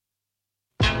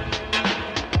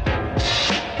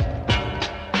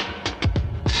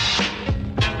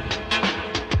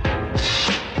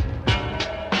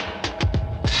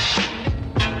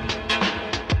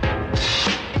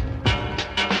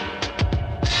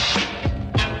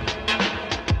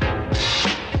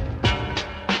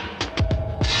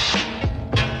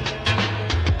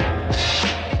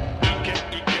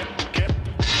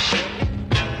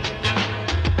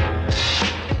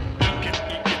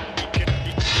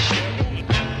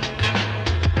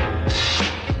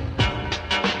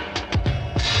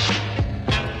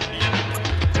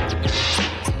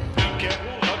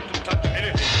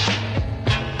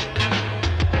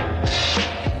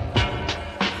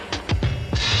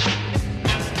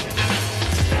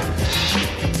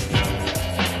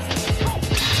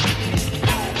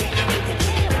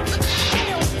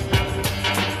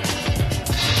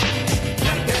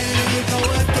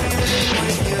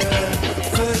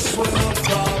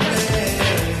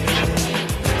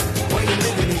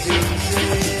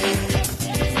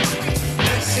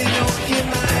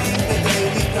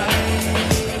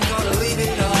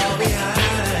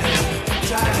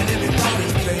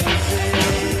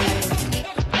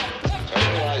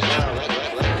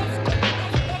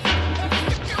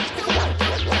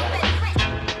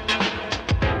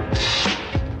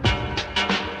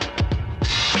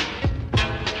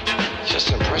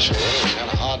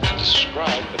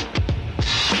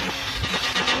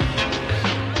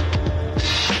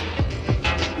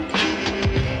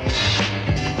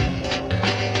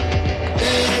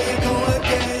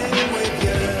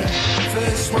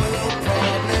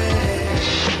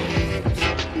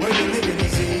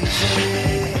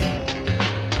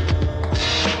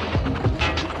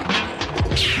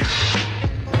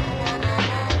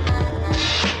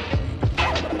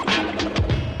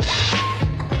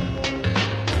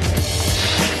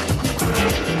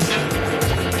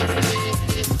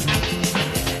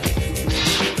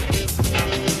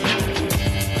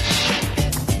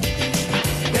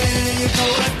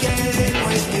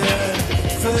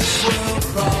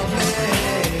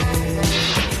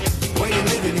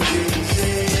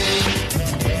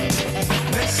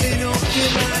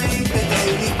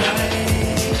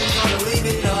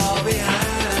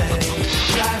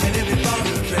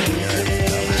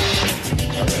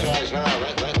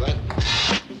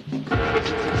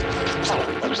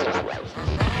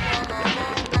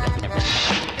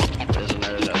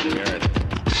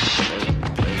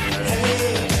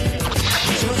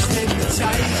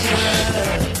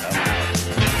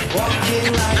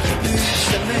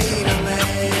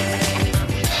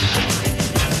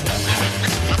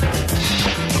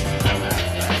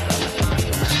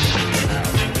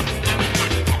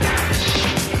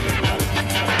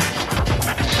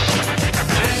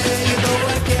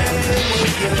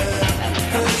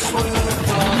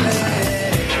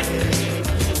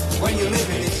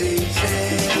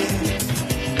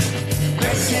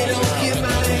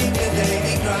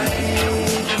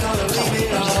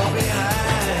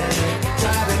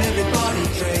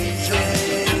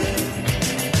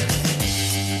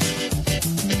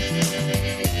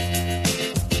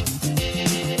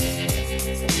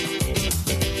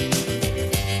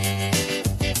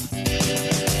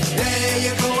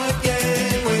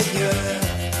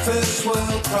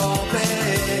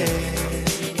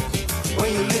When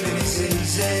you're living it's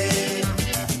easy.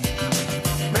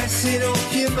 Messing up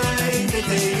your mind, the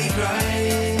daily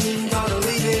grind. Gotta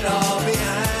leave it all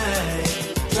behind.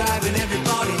 Driving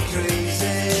everybody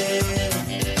crazy.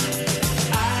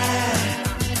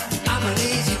 I'm an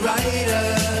easy rider.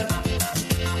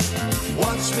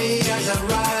 Watch me as I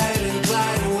ride and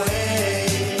glide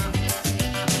away.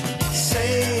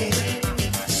 Say,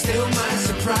 still might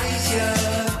surprise ya.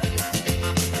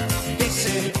 They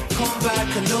say, come back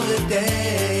another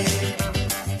day.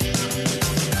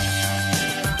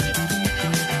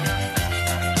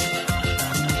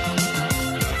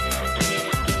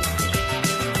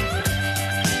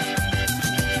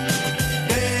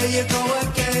 There you go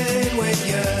again with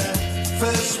your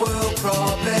first world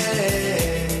problem.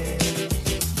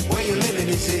 Where you're living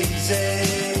is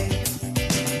easy.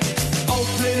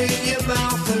 Opening your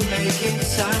mouth and making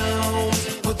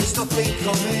sounds, but there's nothing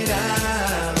coming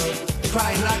out.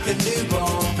 Crying like a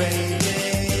newborn baby.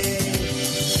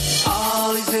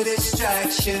 All is a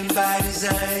distraction by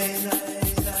design.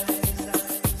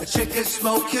 A trick of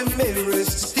smoke and mirrors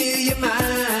to steal your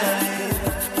mind.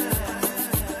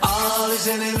 All is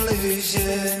an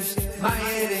illusion, my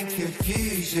head in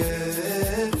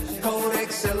confusion.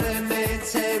 Codex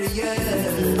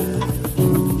elementarian.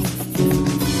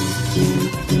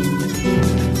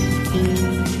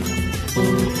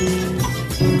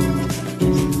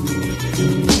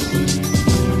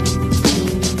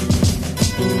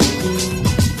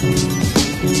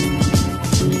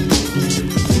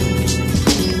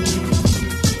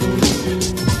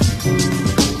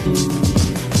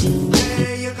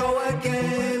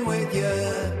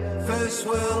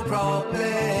 World problems.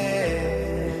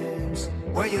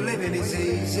 Where you're living is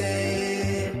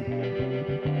easy.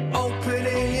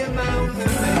 Opening your mouth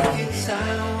and making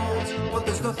sounds, but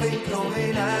there's nothing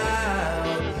coming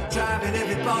out. Driving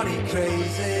everybody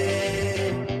crazy.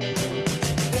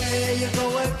 There you go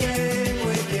again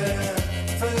with your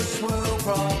first world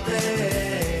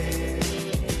problems.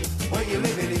 Where you're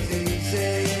living is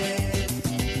easy.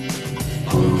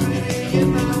 Opening your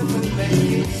mouth and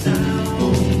making sounds.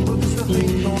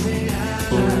 Coming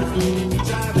out,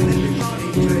 driving everybody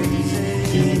crazy.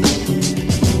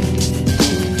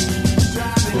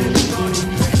 Driving everybody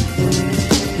crazy.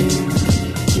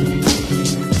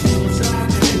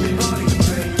 Driving everybody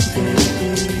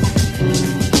crazy.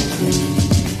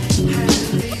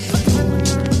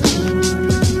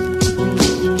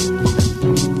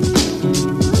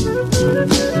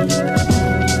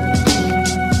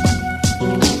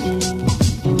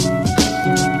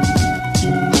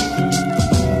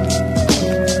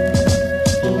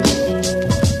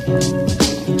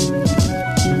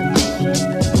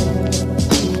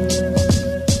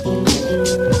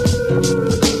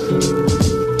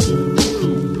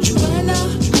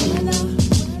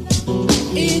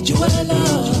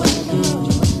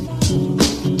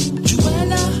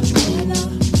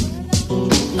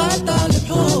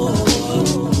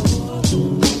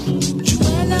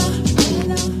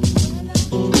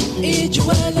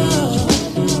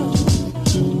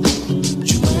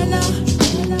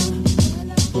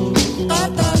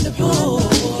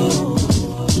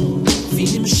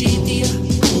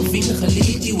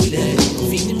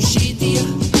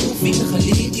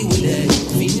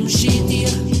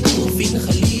 وفين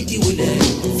خليتي ولاد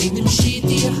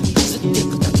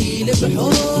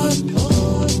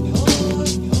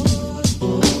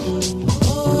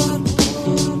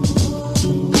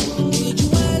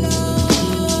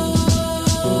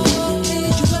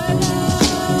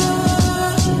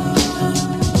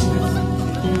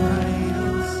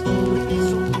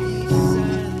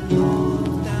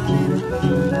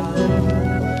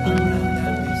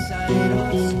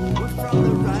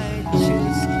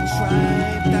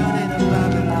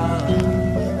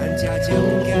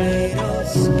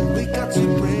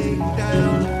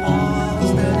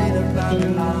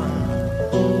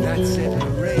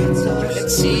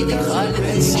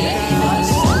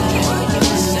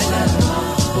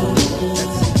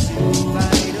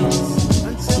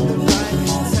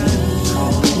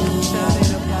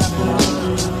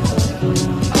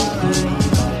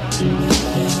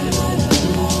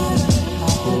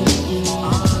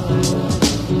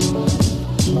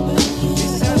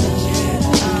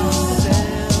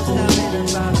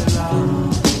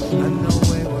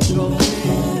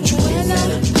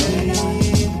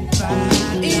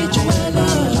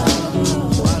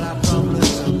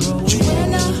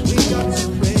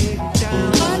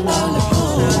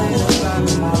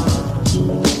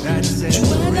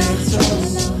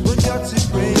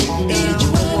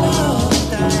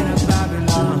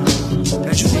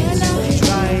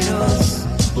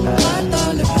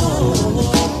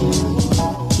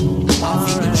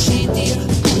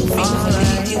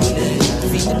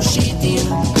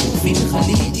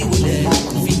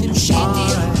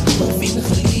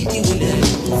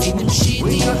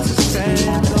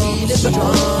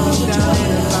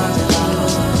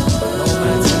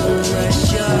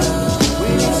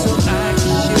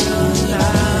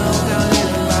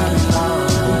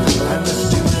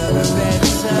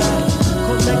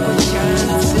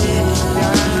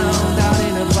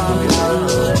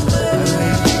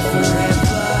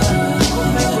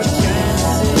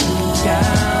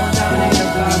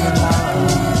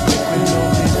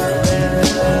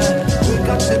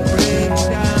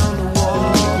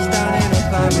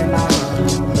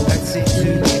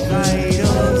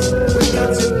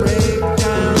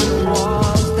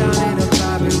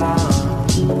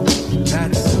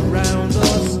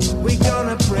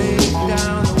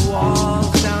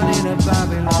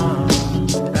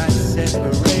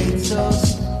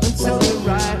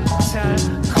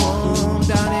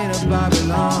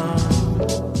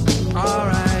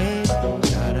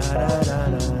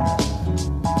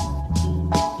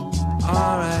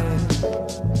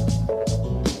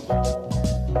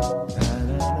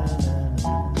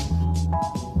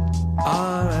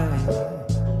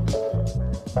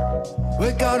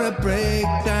We're gonna break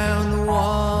down the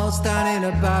walls down in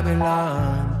a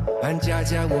Babylon, and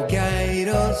Jaja will guide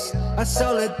us. A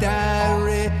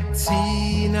solidarity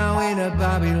now in a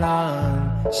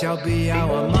Babylon shall be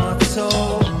our motto.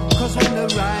 Cause when the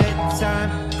right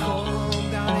time comes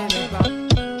down in a Babylon.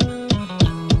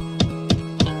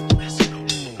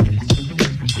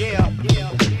 Yeah, yeah,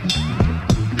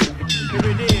 here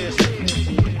it is.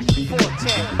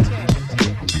 410,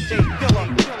 J Dilla,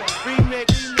 remix.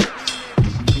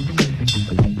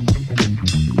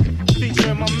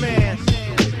 Featuring my man,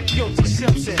 Guilty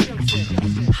Simpson.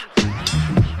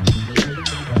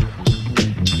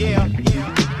 Yeah,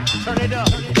 turn it up.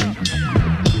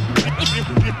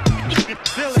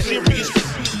 Feel it. Serious.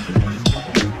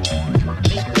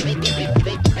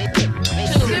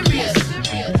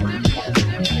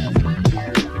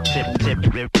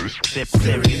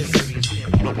 Serious.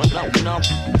 No, I'm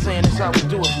saying that's how we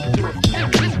do it.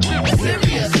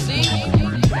 Serious, see?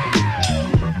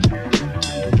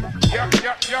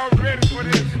 Y'all ready for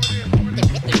this?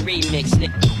 The remix,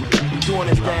 nigga. Doing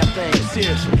this damn thing,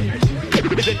 seriously.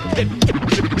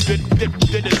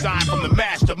 The design from the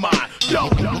mastermind. Yo.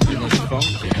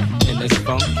 And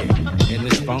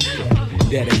it's funky.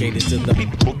 Dedicated to the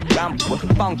people. I'm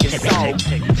with funky soul.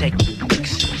 Take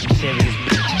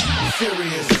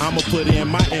serious. I'ma put in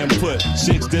my input.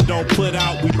 Chicks that don't put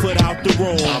out, we put out the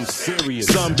room. I'm serious.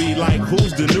 Some be like,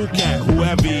 who's the new cat?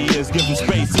 Whoever he is, give him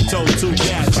space. He told 2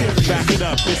 cats. Back it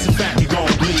up, it's a fact he gon'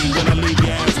 bleed. When I leave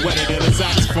your ass wetter than a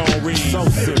saxophone reed. So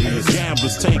serious.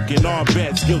 Gamblers taking all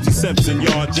bets. Guilty Simpson,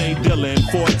 y'all, J Dilla and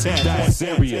 410. That's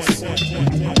serious.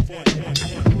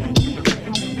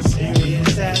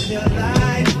 Serious as your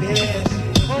life is.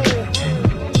 Oh.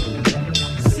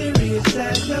 Serious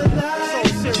as your life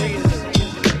is. So serious.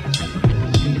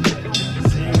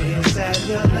 As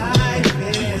your life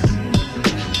is.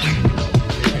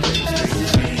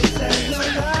 Serious as your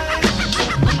life.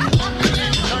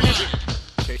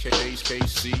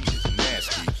 KC is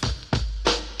nasty.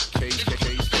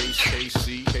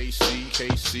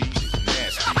 KC is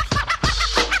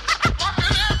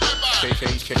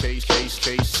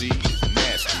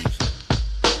nasty.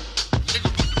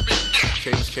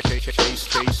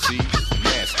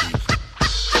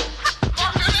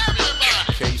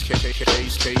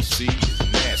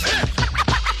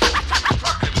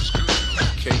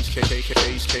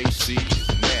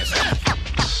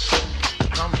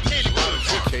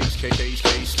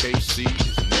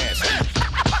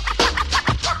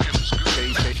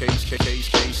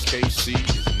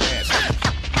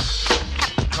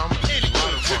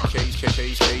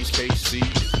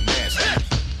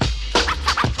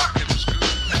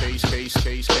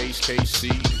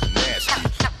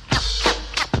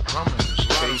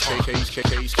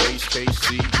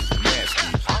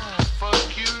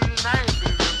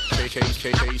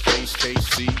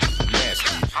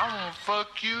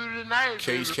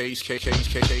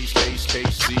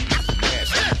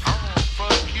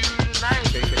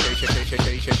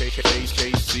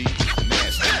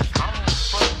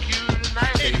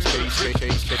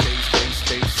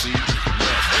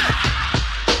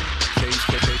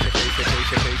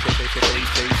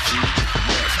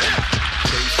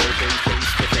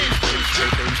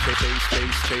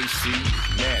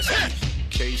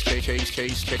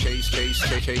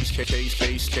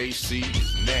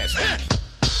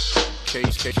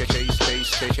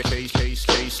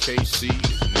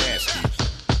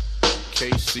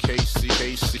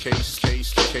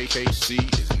 KC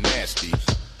is nasty.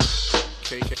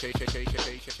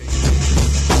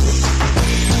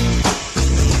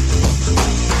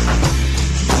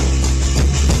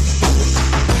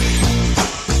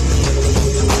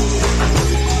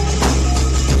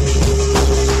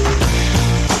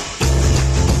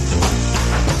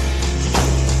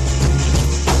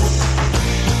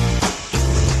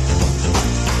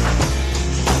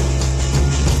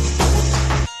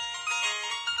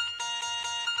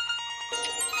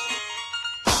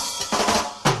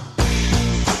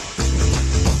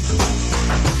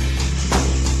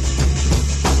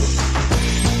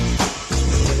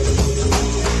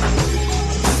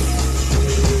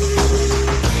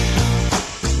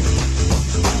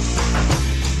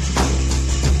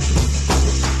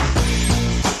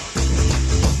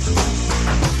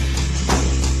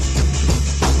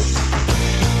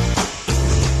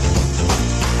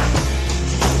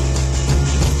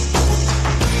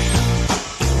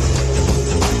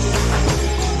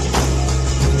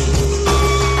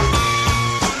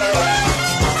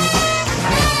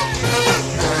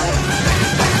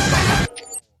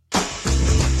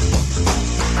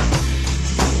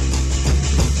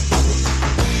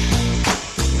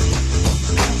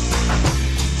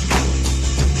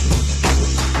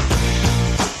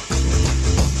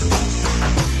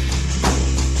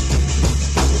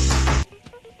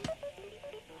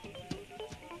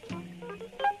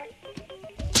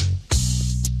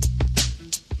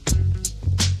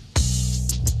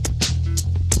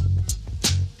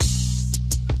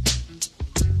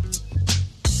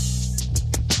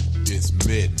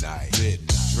 midnight.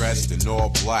 Dressed in all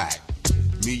black.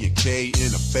 Me and Kay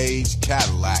in a beige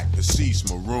Cadillac,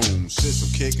 deceased maroon. System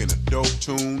kicking a dope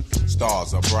tune.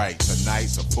 Stars are bright,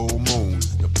 tonight's a full moon.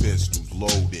 The pistol's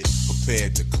loaded,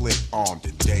 prepared to click, armed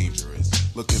and dangerous.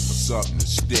 Looking for something to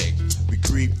stick. We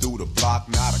creep through the block,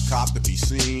 not a cop to be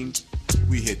seen.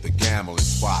 We hit the gambling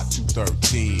spot,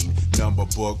 213. Number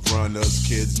book runners,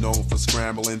 kids known for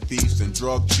scrambling. Thieves and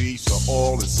drug chiefs are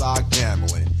all inside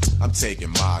gambling. I'm taking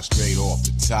mine straight off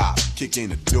the top. Kick in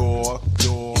the door,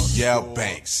 yell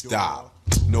bank, stop.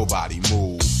 Nobody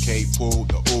moved. K pulled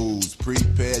the ooze,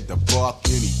 prepared to buck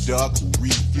any duck who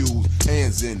refused.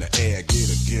 Hands in the air, get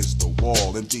against the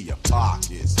wall, empty your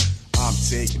pockets. I'm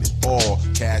taking it all.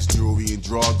 Cash, jewelry, and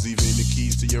drugs. Even the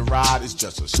keys to your ride is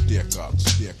just a stick up.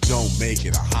 Don't make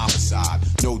it a homicide.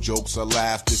 No jokes or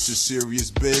laugh. This is serious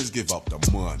biz. Give up the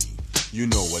money. You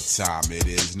know what time it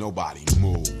is. Nobody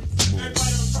move. Everybody on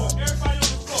the floor. Everybody on the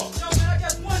floor. Yo, man, I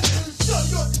got one.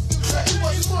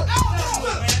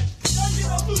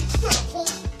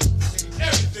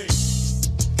 Everything.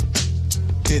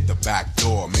 Hit the back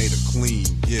door. Made a clean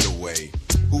getaway.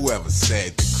 Whoever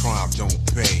said the crime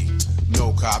don't pay.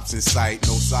 No cops in sight,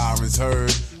 no sirens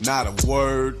heard. Not a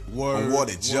word on what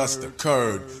had just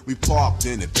occurred. We parked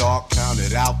in the dark,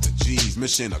 counted out the G's.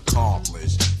 Mission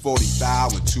accomplished.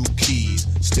 40,000 2 keys.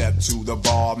 Stepped to the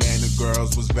bar, man, the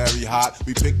girls was very hot.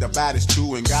 We picked the baddest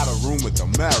two and got a room with the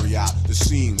Marriott. The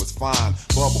scene was fine,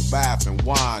 bubble bath and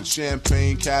wine.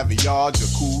 Champagne, caviar,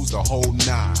 jacuzzi, the whole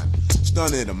 9.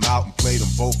 Stunted them out and played them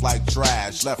both like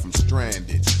trash. Left them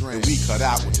stranded, and we cut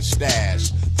out with the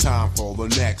stash. Time for the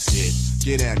next hit.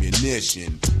 Get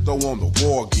ammunition, throw on the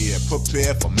war gear,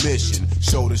 prepare for mission.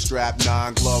 Shoulder strap,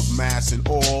 9 glove, mask and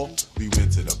all. We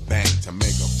went to the bank to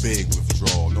make a big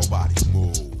withdrawal. Nobody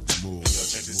move. Yo,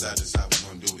 check this out, this how we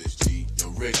gonna do this, G.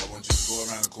 Yo, Rick, I want you to go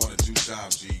around the corner 2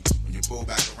 times, G. When you pull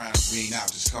back around the green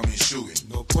out, just come in shooting.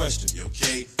 No question. You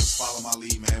okay? Just follow my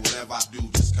lead, man. Whatever I do,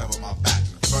 just cover my back.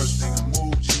 And the first thing I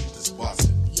move, G, just bust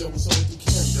it. Yo, what's up with the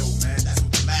camera? Yo, man, that's what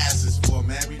the mask is for,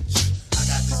 man. I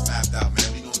got this mapped out,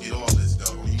 man. We gonna get all this,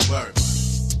 though. Don't even worry about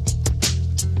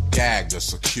it. Gagged the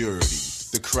security.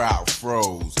 The crowd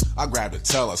froze. I grabbed a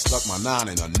teller, stuck my 9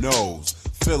 in her nose.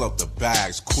 Fill up the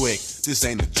bags quick. This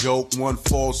ain't a joke. One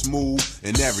false move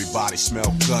and everybody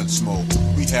smelled gun smoke.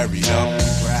 We hurried up,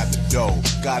 grabbed the dough,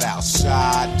 got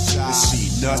outside and see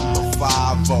nothing but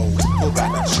 5-0. Pull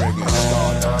back the trigger and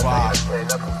start the fire.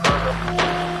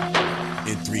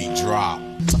 In 3 drop.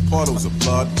 Puddles of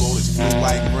blood, bullets flew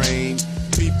like rain.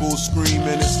 People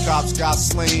screaming as cops got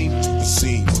slain. The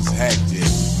scene was hectic,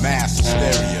 mass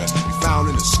hysteria. We found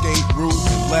an escape route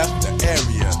and left the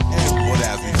area. But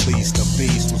as we released, the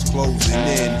beast was closing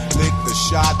in. Licked the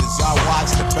shot as I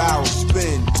watched the barrel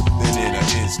spin. Then in an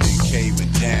instant,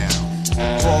 caving down.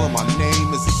 Calling my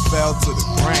name as he fell to the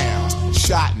ground.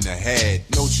 Shot in the head,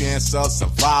 no chance of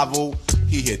survival.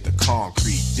 He hit the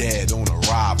concrete dead on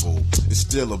arrival. And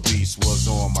still a beast was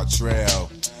on my trail.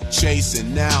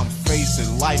 Chasing, now I'm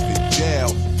facing life in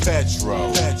jail.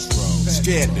 Petro,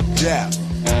 scared to death.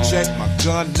 Check my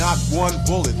gun, not one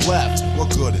bullet left. What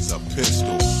good is a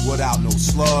pistol without no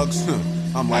slugs?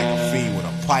 I'm like a fiend with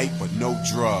a pipe but no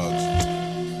drugs.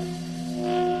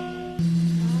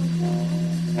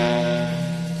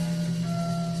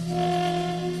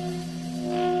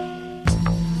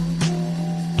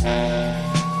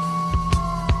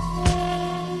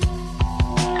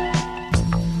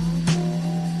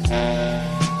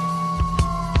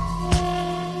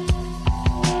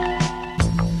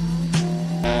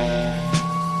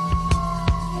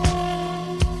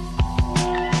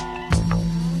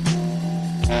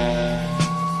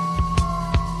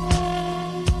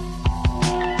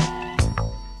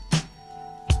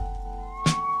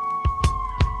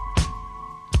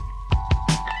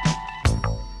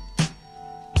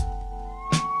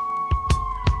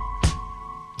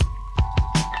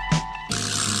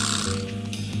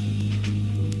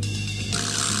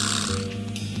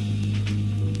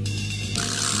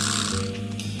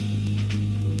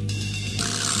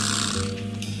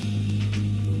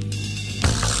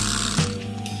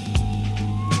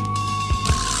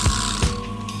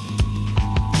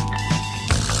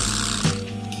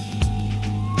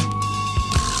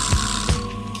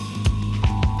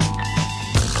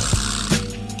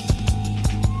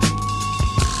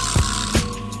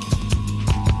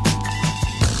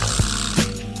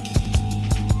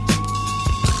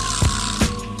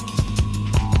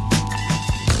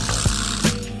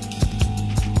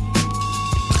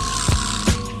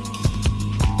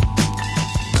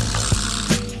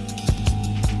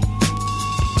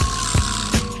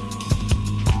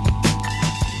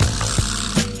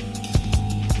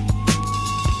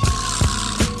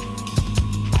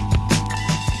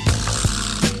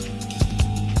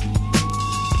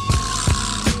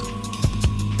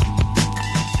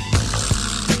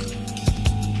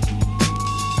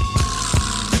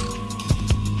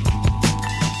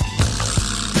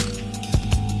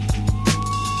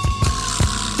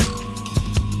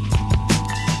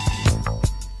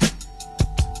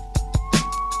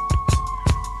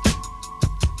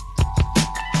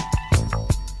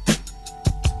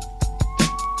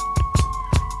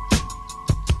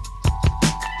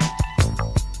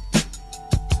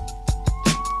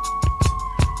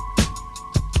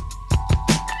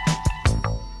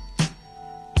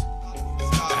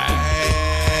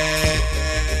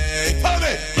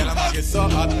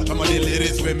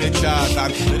 me chat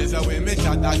and that is the way me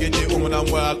chat. I get the woman and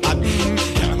world hot.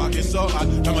 Yeah, I'm get so hot.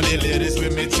 Come on, the ladies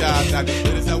with me chat and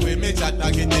that is the way me chat.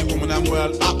 I get the woman and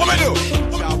world hot. What me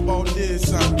do? Chat about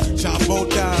this and chat about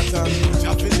that and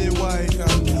chat for the white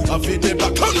and I feel the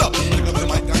black. Come up, pick up the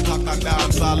mic and talk and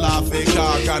dance. I laugh and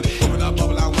cock and woman and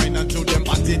bubble and wine and do them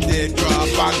body dead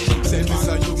drop and say me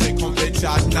so you make come play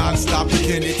chat non-stop.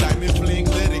 Anytime me fling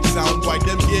lyrics sound white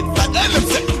them get fat. And them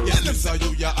say, yes, them say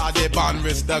you are the band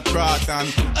aristocrat and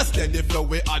a steady flow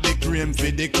we are the cream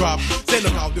for the crop. Say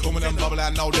look how the woman and bubble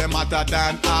and now them hotter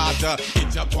than hotter.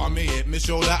 Hit up on me, hit me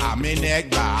shoulder and me neck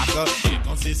back. Here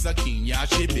comes Sister Kenya,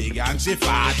 she big and she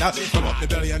fat. Come up the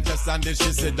belly and chest and then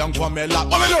she sit down for me lap.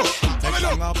 What me do? Take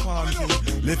down a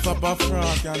panty, lift up a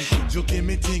frog and juke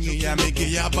me thingy and me give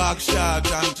you a back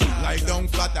shot and lie down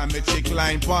flat and me chick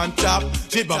line on top.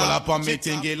 She bubble up on me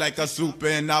thingy like a soup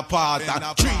in a pot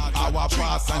and 3 hour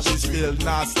pass and she still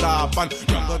not stop and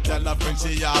come go tell her friend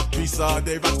she have piece of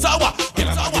the rock sour. Get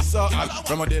her body so hot.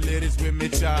 From the ladies with me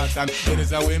chat and ladies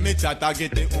that with me chat I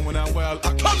get the woman and well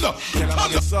I come now. Get her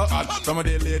body so hot. From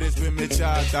the ladies with me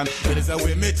chat and ladies that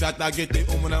with me chat I get the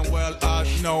woman and well hot.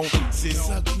 No,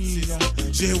 Sister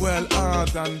Kenya, she well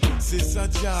hot and Sister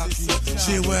Jackie,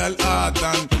 she well hot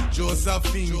and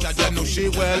Josephine, I know she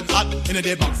well hot. In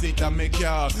the back seat of my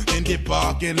car, in the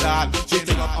parking lot. She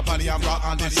take up on the umbrella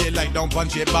and then she like down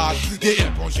punch it back. The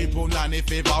airport she put on the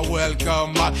favor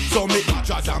welcome back. So me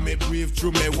try and me breathe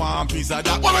through me one piece of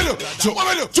that. What me do?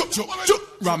 What me do?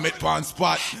 Ram it one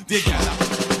spot. The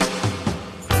girl.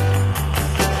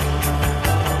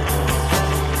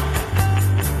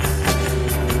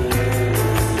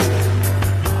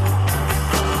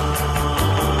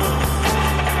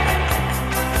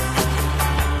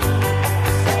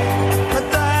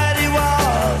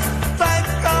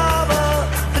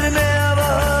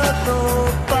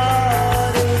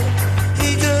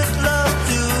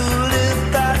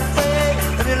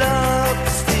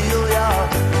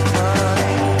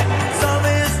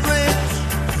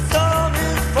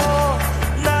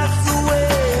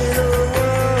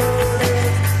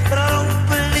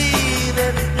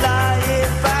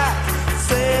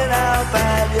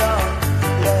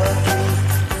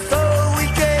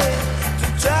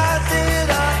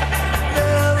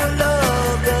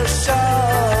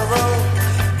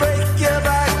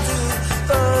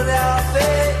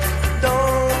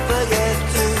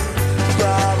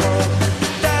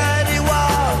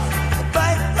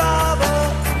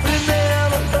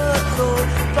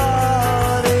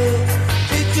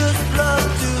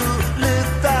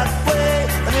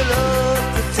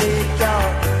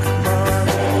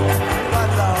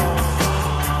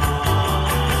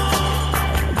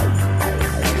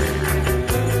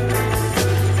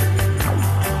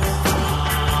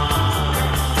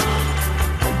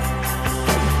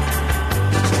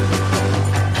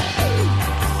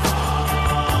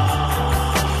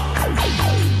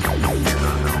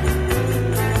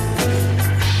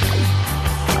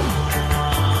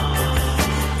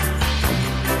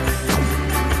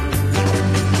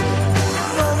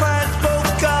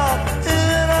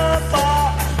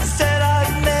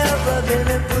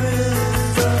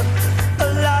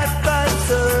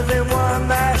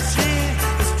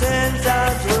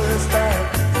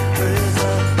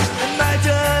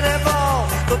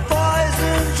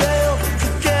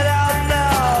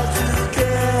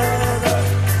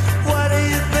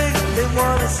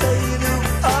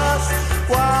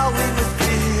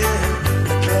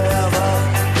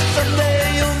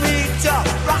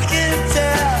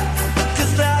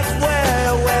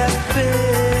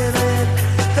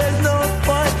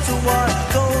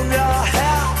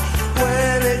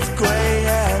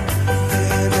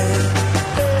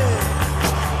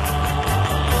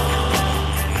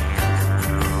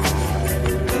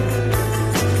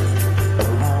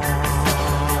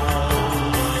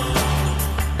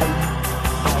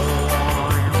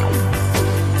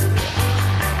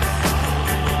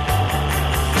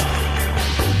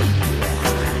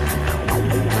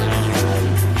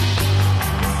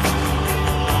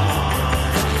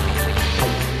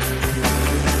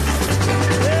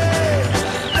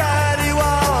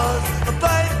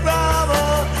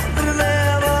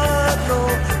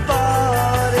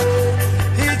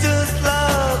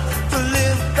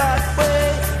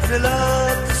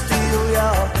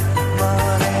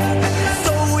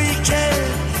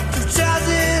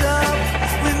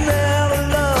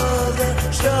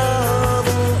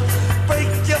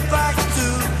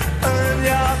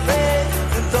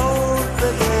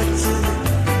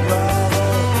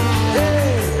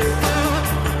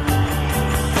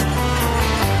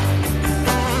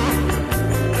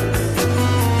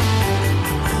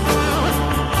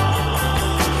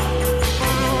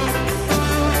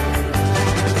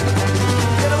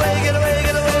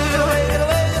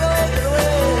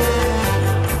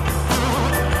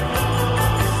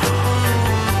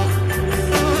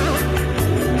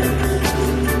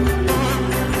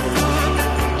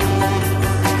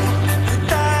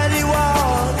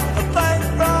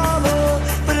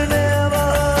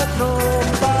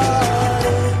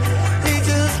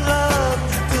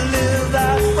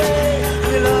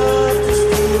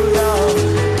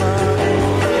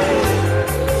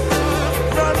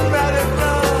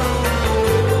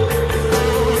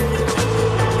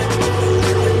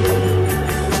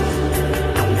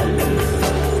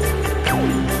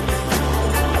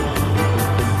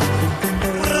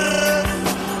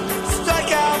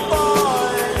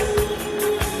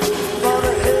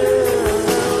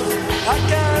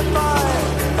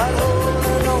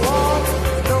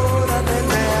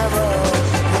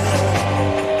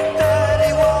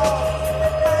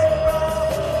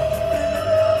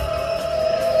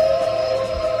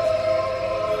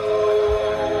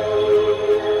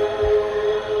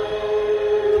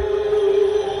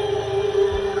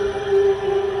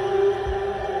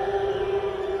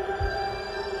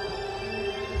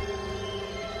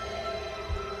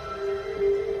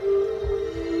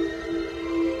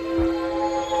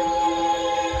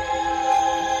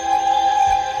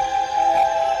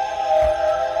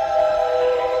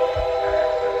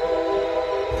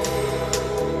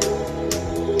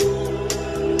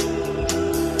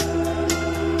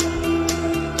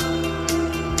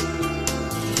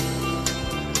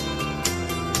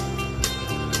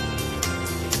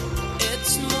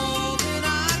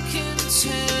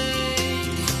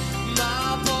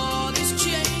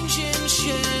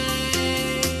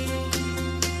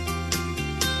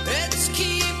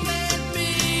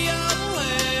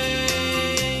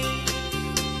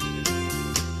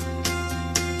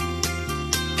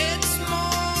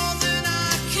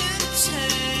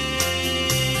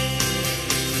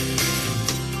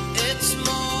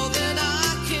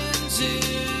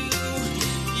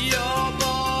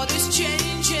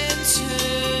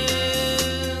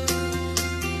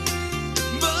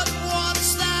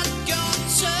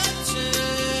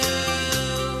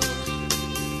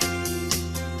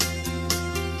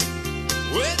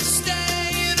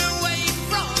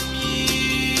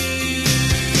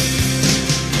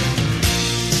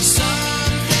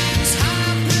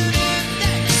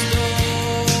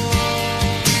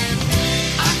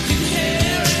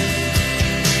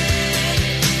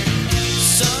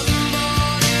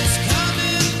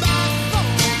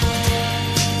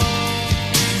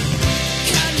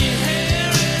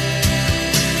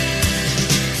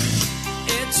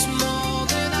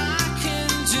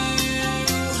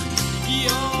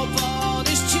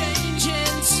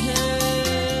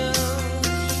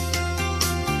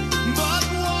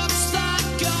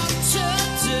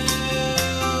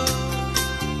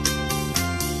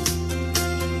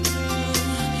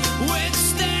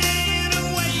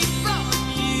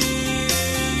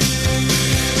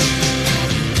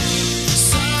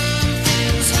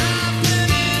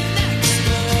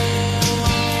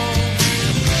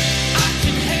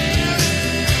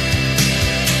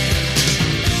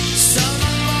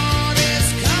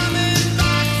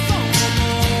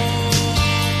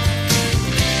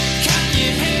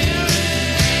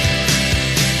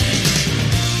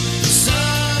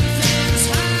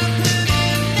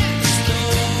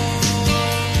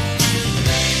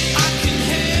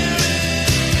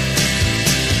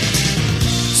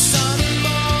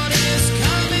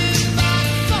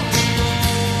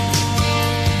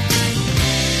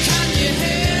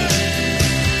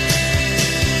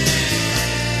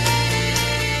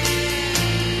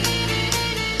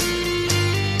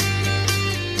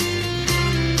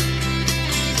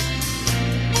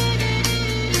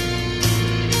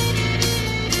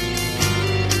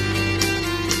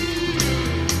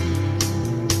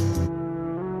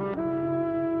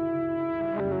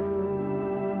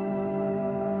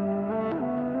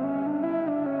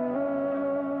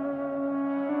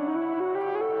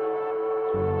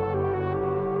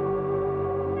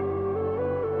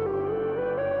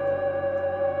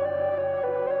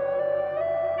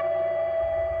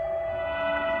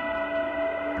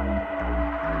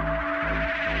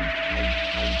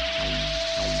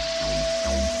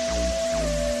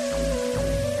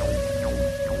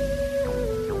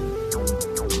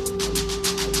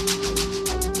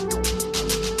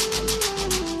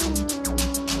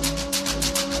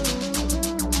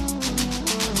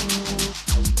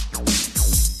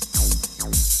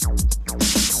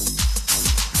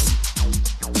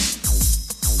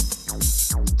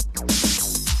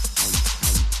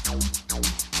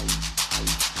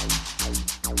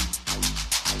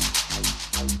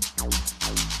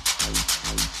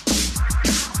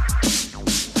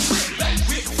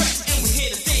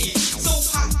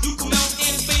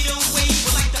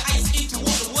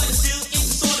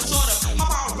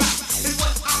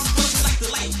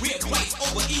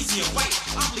 easy and right.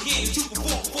 Obligated to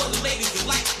perform for the ladies'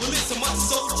 delight. Well, listen, much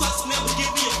so trust, never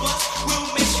give me a bus.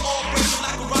 We'll make it all break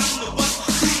like a ride on the bus.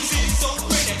 Cruise City so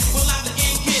pretty, well I'm the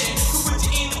ain't kidding. Could put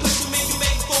you in the place to make you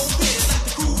make full pity. Like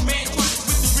the cool man trying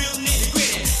with the real nitty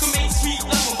gritty. Come make sweet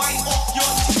love and bite off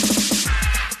your teeth.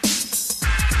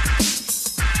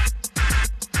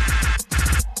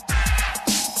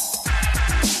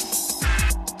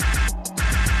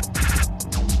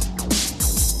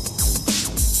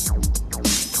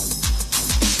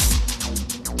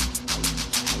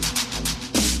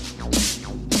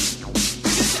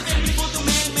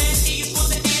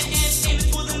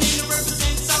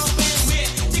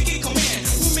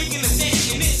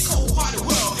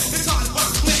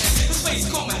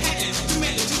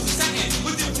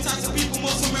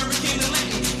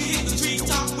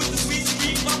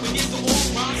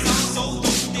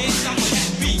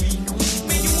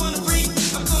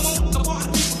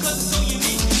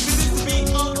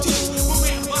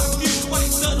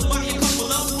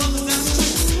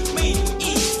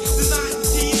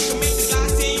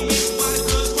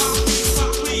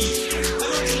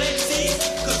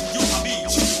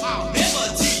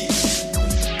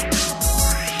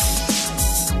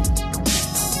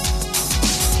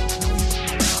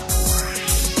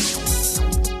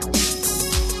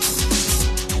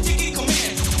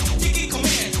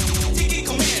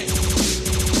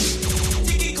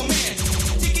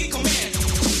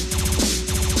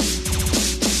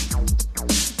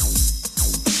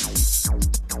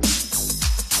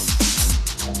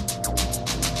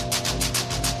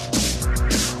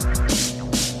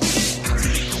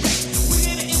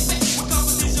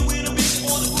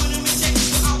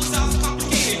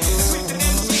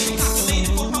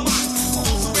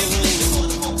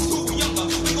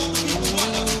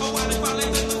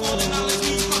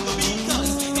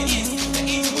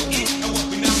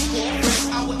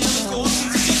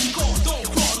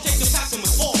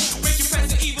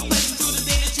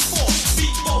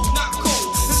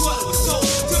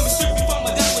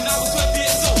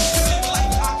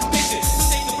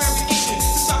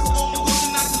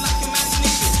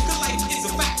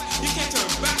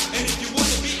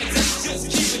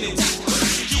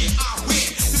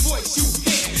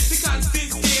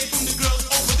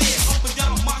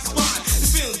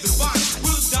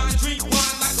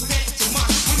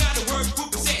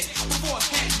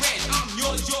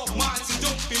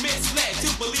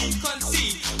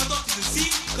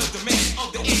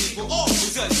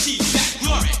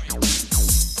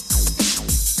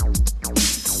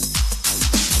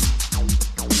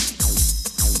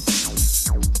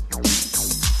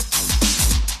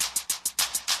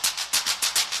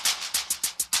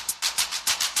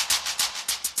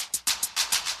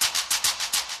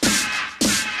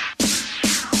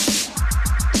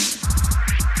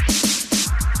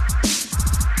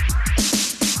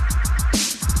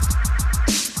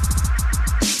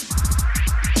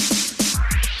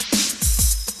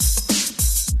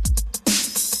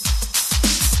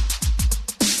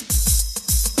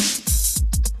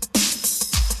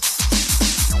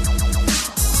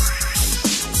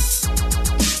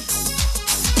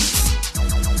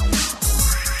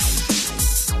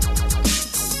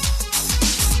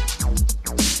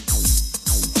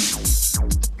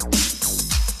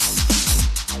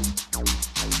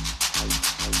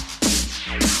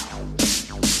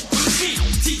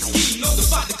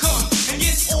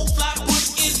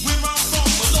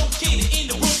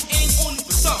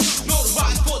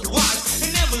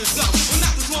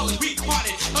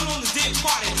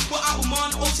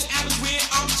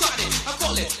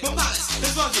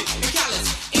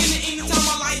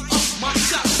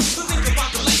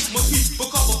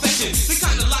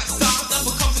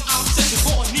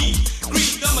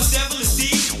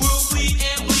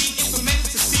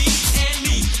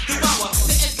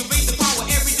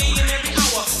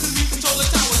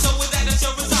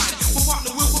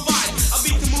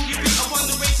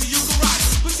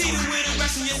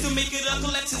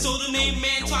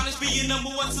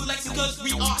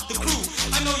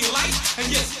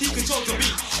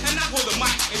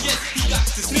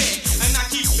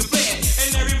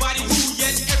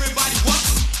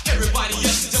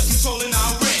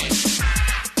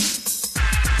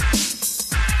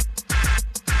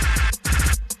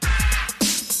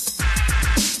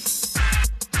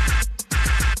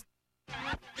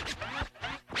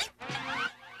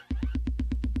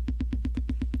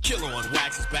 Killer on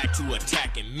wax is back to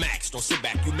attacking Max. Don't sit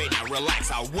back, you may not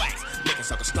relax. I wax, making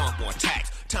sucker stomp on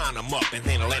tacks. Tying them up and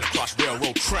then land across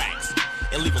railroad tracks.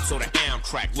 And leave them so the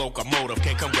Amtrak locomotive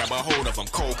can't come grab a hold of them.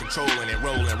 Cold controlling and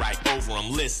rolling right over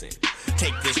them. Listen,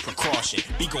 Take this precaution.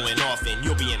 Be going off and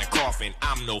you'll be in a coffin.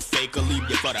 I'm no faker, leave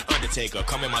you for the Undertaker.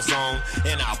 Come in my zone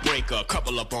and I'll break a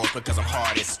couple of bones because I'm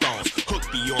hard as stones. Hook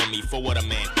be on me for what a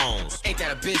man owns. Ain't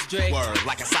that a bitch, Dre? Word,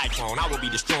 like a cyclone, I will be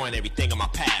destroying everything in my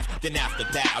path. Then after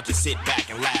that, I'll just sit back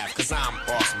and laugh, cause I'm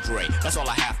awesome Dre. That's all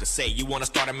I have to say. You wanna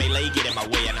start a melee, get in my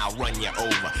way and I'll run you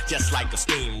over. Just like a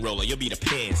steamroller, you'll be the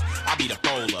pins, I'll be the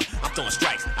bowler. I'm throwing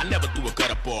strikes, I never threw a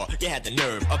gutter ball. You had the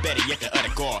nerve, or better yet the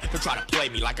utter guard, to try to play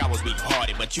me like I was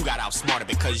weak-hearted, but you got outsmarted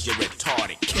because you're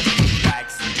retarded.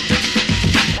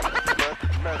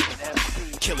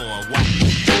 Killer on what?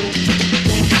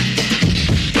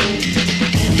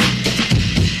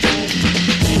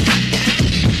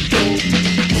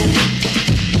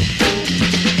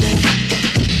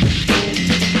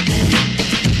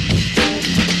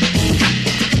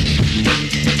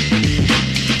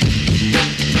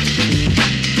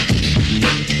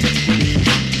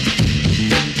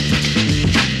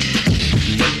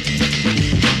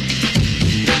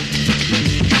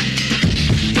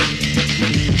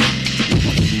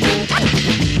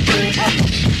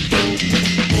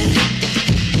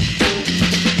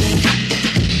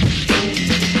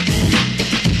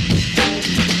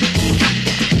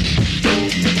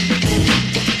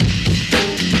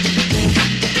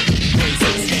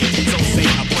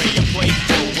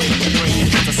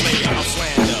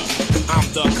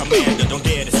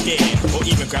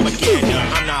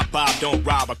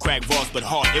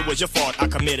 It was your fault, I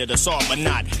committed assault, but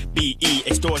not B.E.,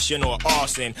 extortion or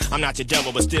arson. I'm not your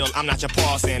devil, but still, I'm not your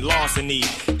parson. Larceny,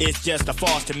 it's just a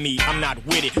farce to me. I'm not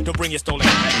with it, don't bring your stolen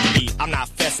back to me. I'm not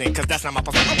fessing, cause that's not my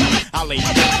profession. I'll lay you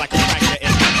down like a fracture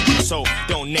and so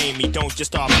don't name me, don't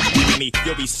just start with me.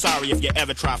 You'll be sorry if you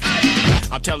ever try.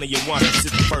 I'm telling you once, this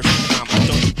is the first time I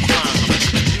don't do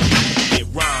crime. It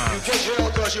rhymes. You catch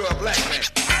hell cause you're a black man.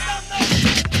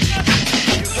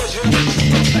 You catch hell cause you're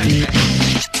a black man.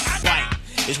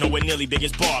 Is nowhere nearly big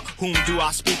as bark. Whom do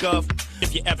I speak of?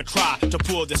 If you ever try to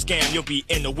pull the scam, you'll be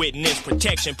in the witness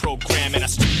protection program. And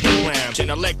an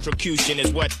electrocution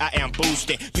is what I am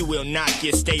boosting. You will not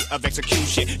get state of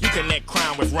execution. You connect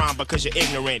crime with rhyme because you're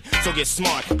ignorant. So get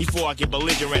smart before I get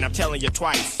belligerent. I'm telling you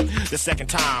twice. The second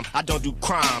time, I don't do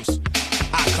crimes,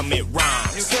 I commit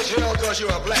rhymes. You catch hell cause you're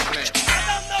a black man. I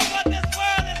don't know what this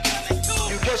world is coming to.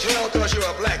 You catch hell cause you're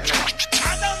a black man.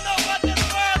 I don't know what this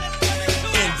world is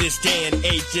coming to. In this day and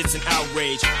age, it's an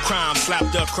outrage. Crime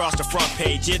slapped across the front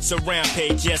page. It's a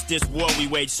rampage. Yes, this war we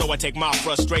wage. So I take my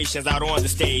frustrations out on the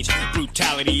stage.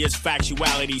 Brutality is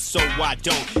factuality. So why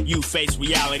don't you face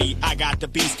reality? I got the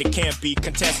beast that can't be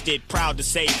contested. Proud to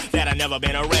say that I never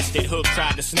been arrested. Hook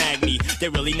tried to snag me. They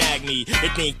really nag me. They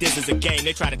think this is a game.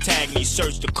 They try to tag me.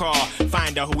 Search the car.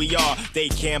 Find out who we are. They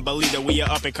can't believe that we are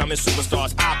up and coming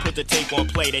superstars. I put the tape on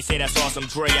play. They say that's awesome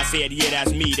Dre. I said, yeah,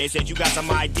 that's me. They said, you got some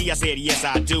ID? I said, yes,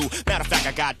 I do. Matter of fact,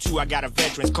 I got two. I got a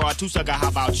veteran's card. Two sucker, how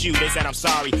about you? They said I'm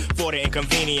sorry for the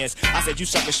inconvenience. I said you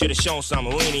suckers should have shown some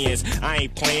lenience. I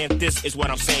ain't playing, this is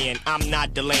what I'm saying. I'm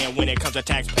not delaying when it comes to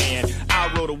tax paying.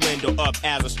 I roll the window up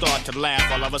as I start to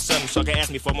laugh. All of a sudden, sucker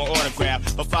asked me for my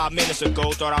autograph. But 5 minutes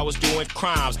ago, thought I was doing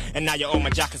crimes. And now you're on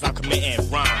my jock cause I'm committing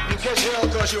rhymes. You catch hell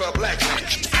cause you're a black man. You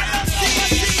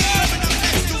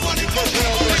catch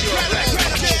hell cause you're a black man.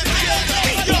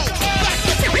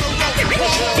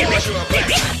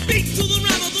 Beat to the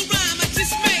rhyme of the rhyme I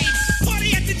just made.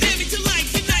 Party at the jam till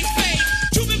lights and nights fade.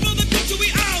 Trooping for the picture, we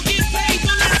all get paid.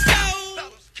 So let's go.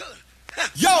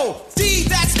 Yo, D,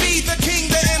 that's me, the king,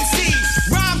 the MC.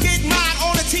 Rhyme get mine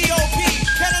on a T.O.P.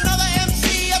 Can another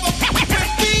MC ever with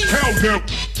me? Hell no.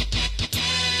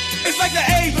 It's like the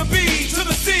A, the B, to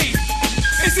the C.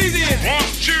 It's easy as 1,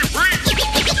 2, 3.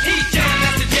 E, jam,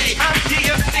 that's the J, I'm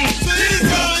DFC. So it is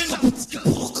done.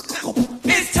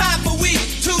 It's time for week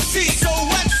 2C. So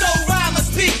what? So rhyme or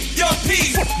speak your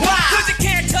piece. Why? Cause you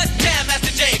can't touch jam, that's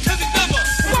the J. Cause it's number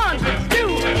 1,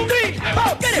 2, 3,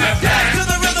 4. Get it. Dance to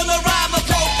the rhythm of rhyme or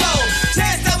flow.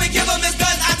 Chance that we give them is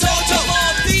done, I told you.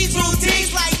 All these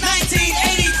routines like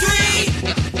 1983.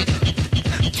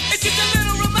 It's just a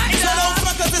little reminder. So don't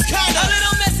front cause it's kind of a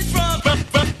little message from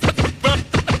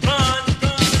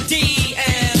DMC.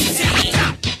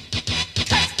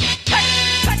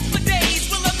 Touch for days,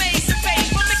 will amaze the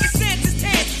face. Will make your senses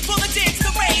tense, full of jigs to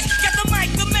raise. Got the mic,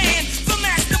 the man, the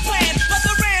master plan. But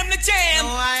the ram, the jam.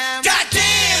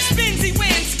 Goddamn, spins he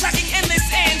wins, cracking endless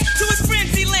ends. To his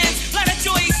frenzy lens, lot of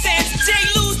joy he sends. Jay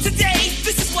lose today,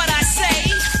 this is what I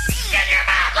say. Get your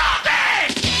mouth off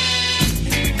it!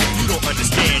 You don't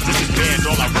understand, this is band,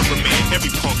 all I reprimand.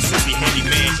 Every punk, sissy,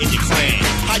 handyman in your clan.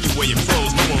 How you wear your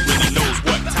clothes, no one really knows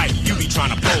what type you be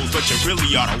trying to pose. But you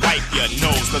really ought to wipe your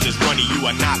nose, cause it's runny, you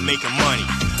are not making money.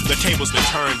 The tables been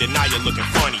turned and now you're looking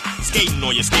funny. Skating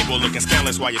on your skateboard looking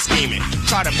scandalous while you're scheming.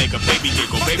 Try to make a baby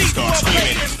giggle, baby start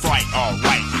screaming. It's fright,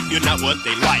 alright, you're not what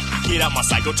they like. Get out my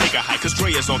sight, go take a hike, cause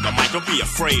Dre is on the mic, don't be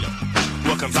afraid of.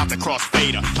 What comes out the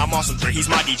crossfader? I'm awesome Dre, he's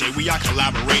my DJ, we are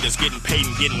collaborators. Getting paid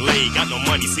and getting laid, got no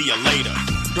money, see ya later.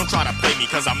 Don't try to play me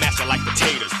cause I master like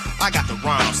potatoes. I got the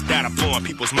rhymes that are blowing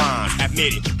people's minds.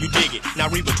 Admit it, you dig it, now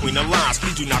read between the lines.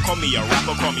 Please do not call me a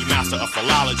rapper, call me master of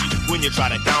philology. When you try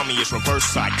to down me, it's reverse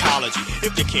psychology.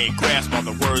 If you can't grasp all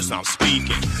the words I'm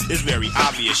speaking, it's very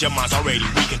obvious your mind's already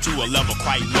weakened to a level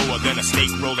quite lower than a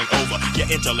snake rolling over. Your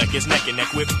intellect is neck and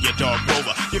neck with your dog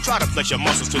Rover. You try to flex your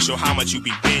muscles to show how much you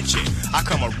be benching. I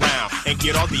come around and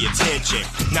get all the attention.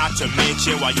 Not to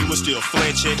mention while you were still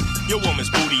flinching, your woman's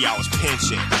booty I was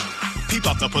pinching. Peep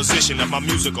out the position of my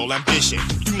musical ambition.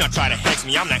 Do not try to hex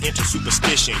me, I'm not into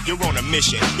superstition. You're on a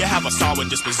mission, you have a solid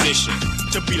disposition.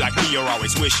 To be like me, you're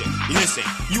always wishing. Listen,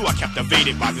 you are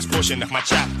captivated by this portion of my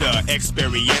chapter.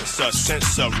 Experience a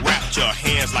sense of rapture.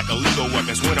 Hands like illegal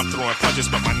weapons when I'm throwing punches,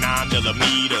 but my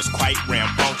 9mm's quite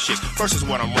rambunctious. First is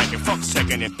what I'm ranking, fuck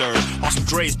second and third. Awesome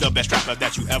Dre's the best rapper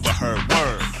that you ever heard.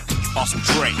 Word, Awesome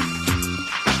Dre.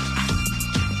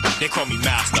 They call me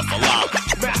Master Philology.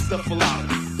 Master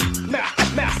Philology.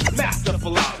 Master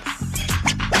Philology.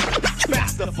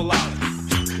 Master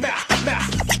Philology.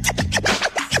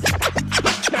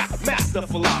 Master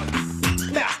Philology.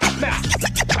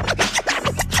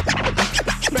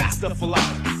 Master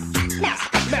Philology.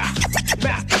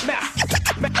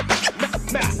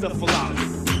 Master Philology.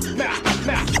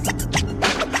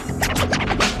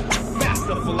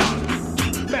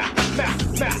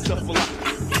 Master Philology.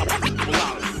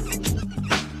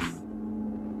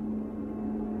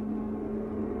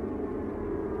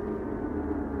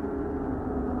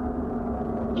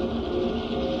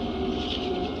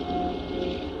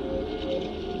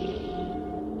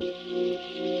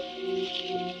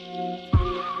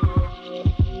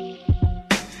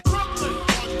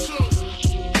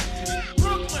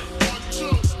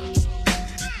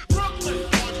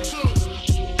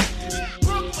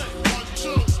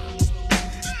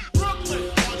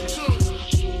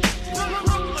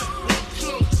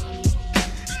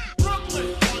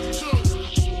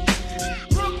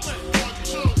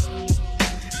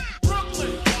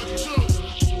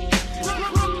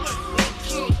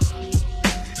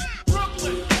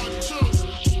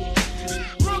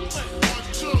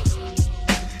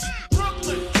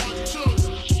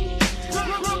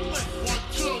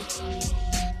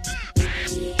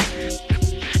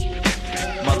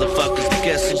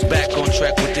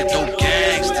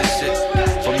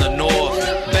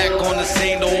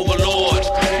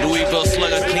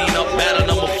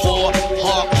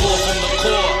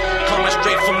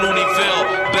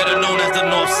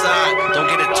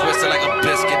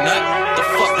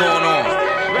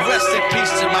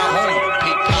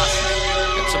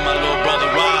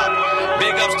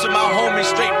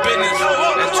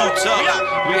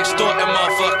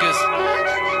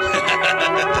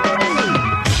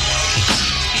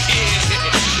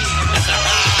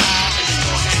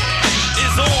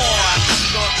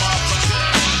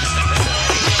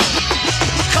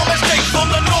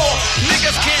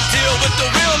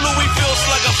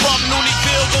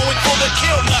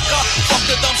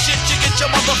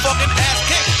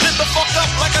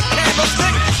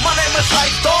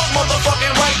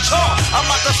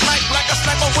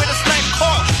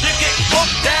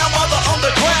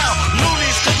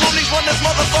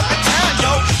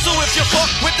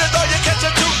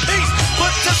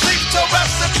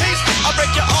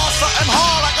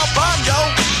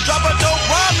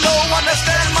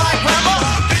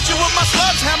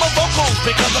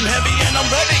 Because I'm heavy and I'm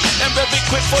ready and very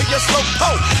quick for your slow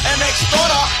poke. And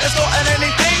extorter is throwing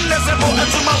anything that's important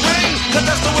to my ring, cause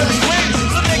that's the way we swing.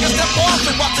 So niggas step off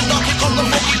and watch the dog, here comes the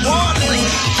funky warning.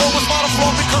 Flow is for the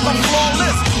floor because I'm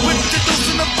flawless. With the deuce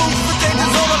in the booth, the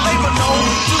danger's all the labor known.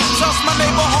 To trust my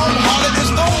neighbor home, harder than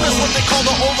stone is what they call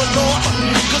the overlord.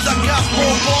 Cause I got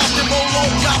more bars than Rolo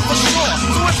got for sure.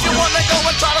 So if you wanna go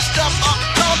and try to step up,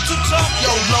 tell them too tough. Yo,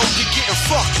 low, you're getting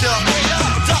fucked up.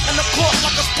 Ducking the course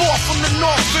like a sport from the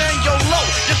north end. Yo, low,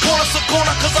 your corner's a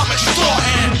corner cause I'm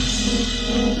extorting.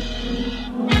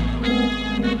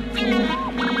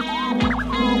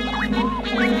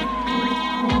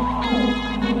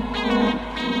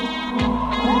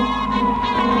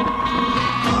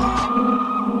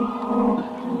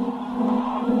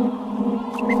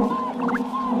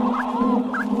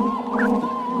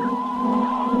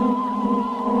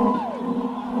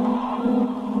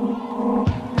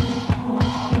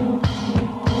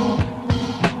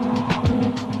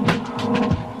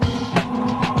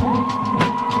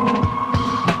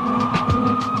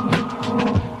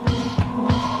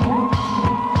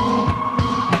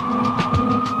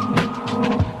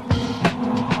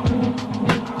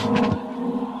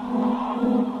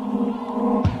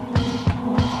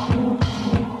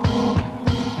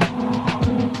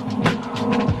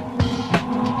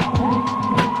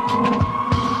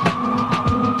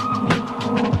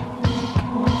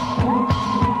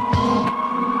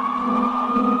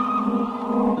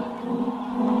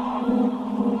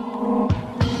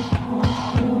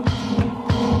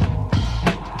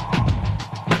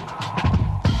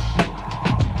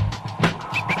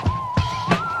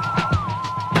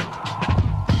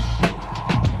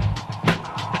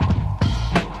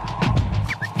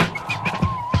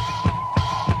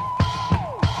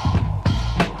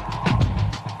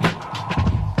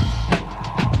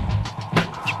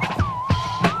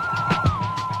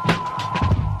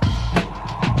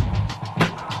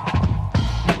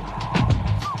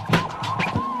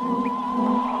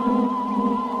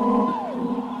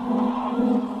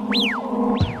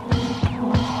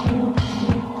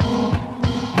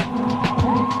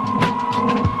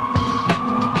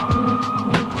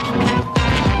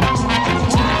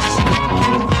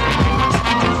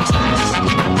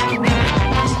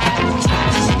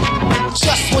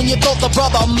 the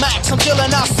brother Max. I'm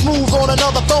chillin' out smooth on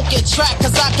another funky track,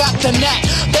 cause I got the knack.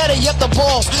 Better yet the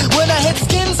balls. When I hit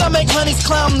skins, I make honeys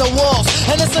climb the walls.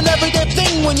 And it's an everyday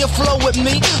thing when you flow with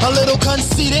me. A little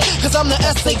conceited, cause I'm the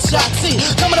S-H-I-T.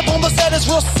 Coming up on the set is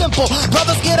real simple.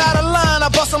 Brothers get out of line, I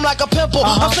bust them like a pimple.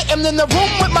 I'm sitting in the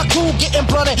room with my crew getting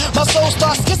blunted. My soul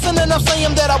starts kissing and I'm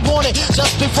saying that I want it.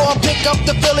 Just before I pick up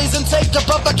the Phillies and take a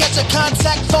puff, I catch a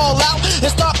contact, fall out,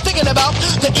 and start thinking about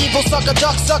the evil sucker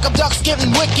ducks getting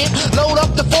wicked. Load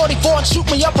up the 44 and shoot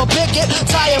me up a bigot.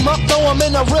 Tie him up, throw him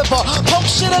in the river. Punk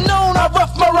should've known I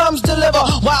rough my rhymes deliver.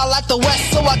 Wild like the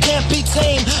West, so I can't be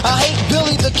tamed. I hate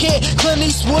Billy the Kid, Clint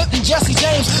Eastwood, and Jesse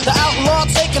James. The outlaw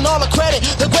taking all the credit.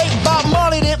 The great Bob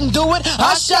Marley didn't do it.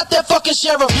 I shot that fucking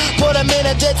sheriff. Put him in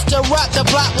a ditch to rot. The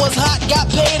block was hot, got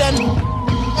paid and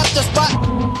at the spot.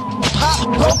 Hot,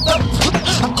 roped up.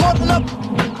 I caught him up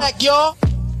back, y'all.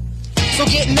 So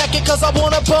get naked cause I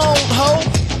want a bone, ho.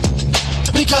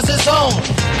 Because it's on.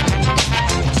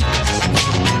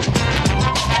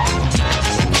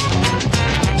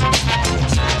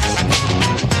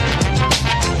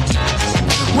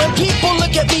 When people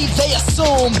look at me, they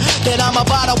assume that I'm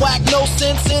about to whack no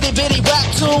sense, itty bitty rap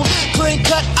tune. Clean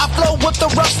cut, I flow with the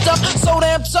rough stuff. So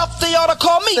damn tough, they ought to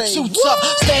call me too tough.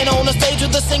 Stand on the stage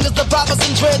with the singers, the rappers,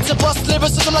 and dreads, and bust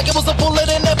lyricism like it was a bullet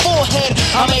in their forehead.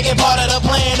 I make it part of the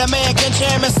plan. A man can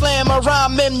jam and slam a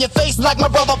rhyme in your face like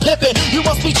my brother Pippin. You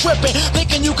must be tripping,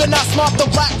 thinking you cannot smart the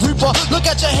Black Reaper. Look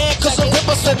at your hand, cause the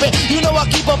ripper slipping. You know I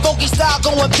keep a funky style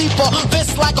going deeper.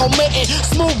 Fist like a mitten,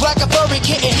 smooth like a furry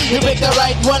kitten. You pick the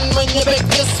right one when you pick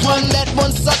this one. That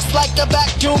one sucks like a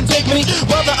vacuum, dig me.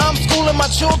 Whether I'm schooling my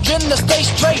children to stay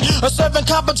straight or serving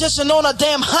competition on a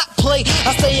damn hot plate,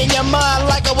 I stay in your mind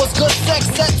like I was good sex.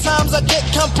 At times I get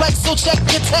complex, so check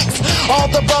your text. All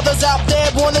the brothers out there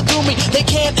wanna do me, they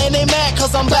can't and they mad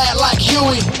cause I'm bad like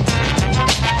Huey.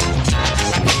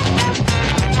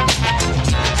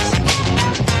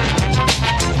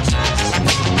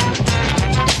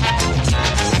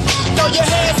 Throw your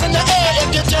hands in the air if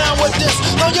you're down with this.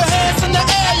 Throw your hands in the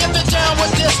air if you're down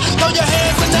with this. Throw your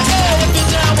hands in the air if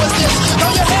you're down with this. Throw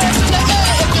your hands in the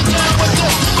air if you're down with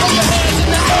this. Throw your hands in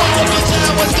the air if you're down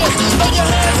with this. Throw your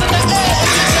hands in the air if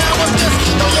you're down with this.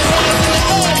 Throw your hands in the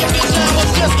air if you're down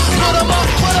with this. Put 'em up,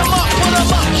 put 'em up, put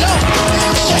 'em up, yo.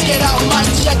 Check it out, mic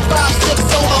check 5, 6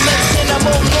 over mix in the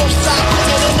move, no side, put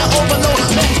it in the overload.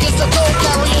 Next gets a gold,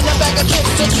 carrying a bag of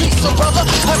chips to treat. So brother,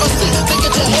 have a seat, think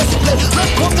of your head split. Look,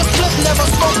 whoop the split, never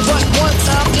spoke but one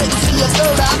time. Getting to your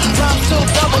third eye, rhyme till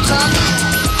double time.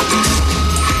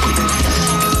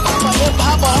 I'm a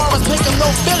hip-hopper, Horace Pinkham, no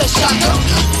feeling shocker.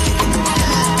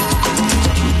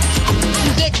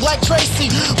 Dick like Tracy,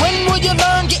 when will you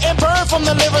learn? Getting burned from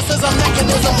the lyricism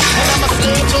mechanism. And I'ma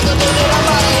stay till the day that I'm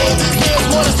out of here. Here's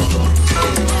what it's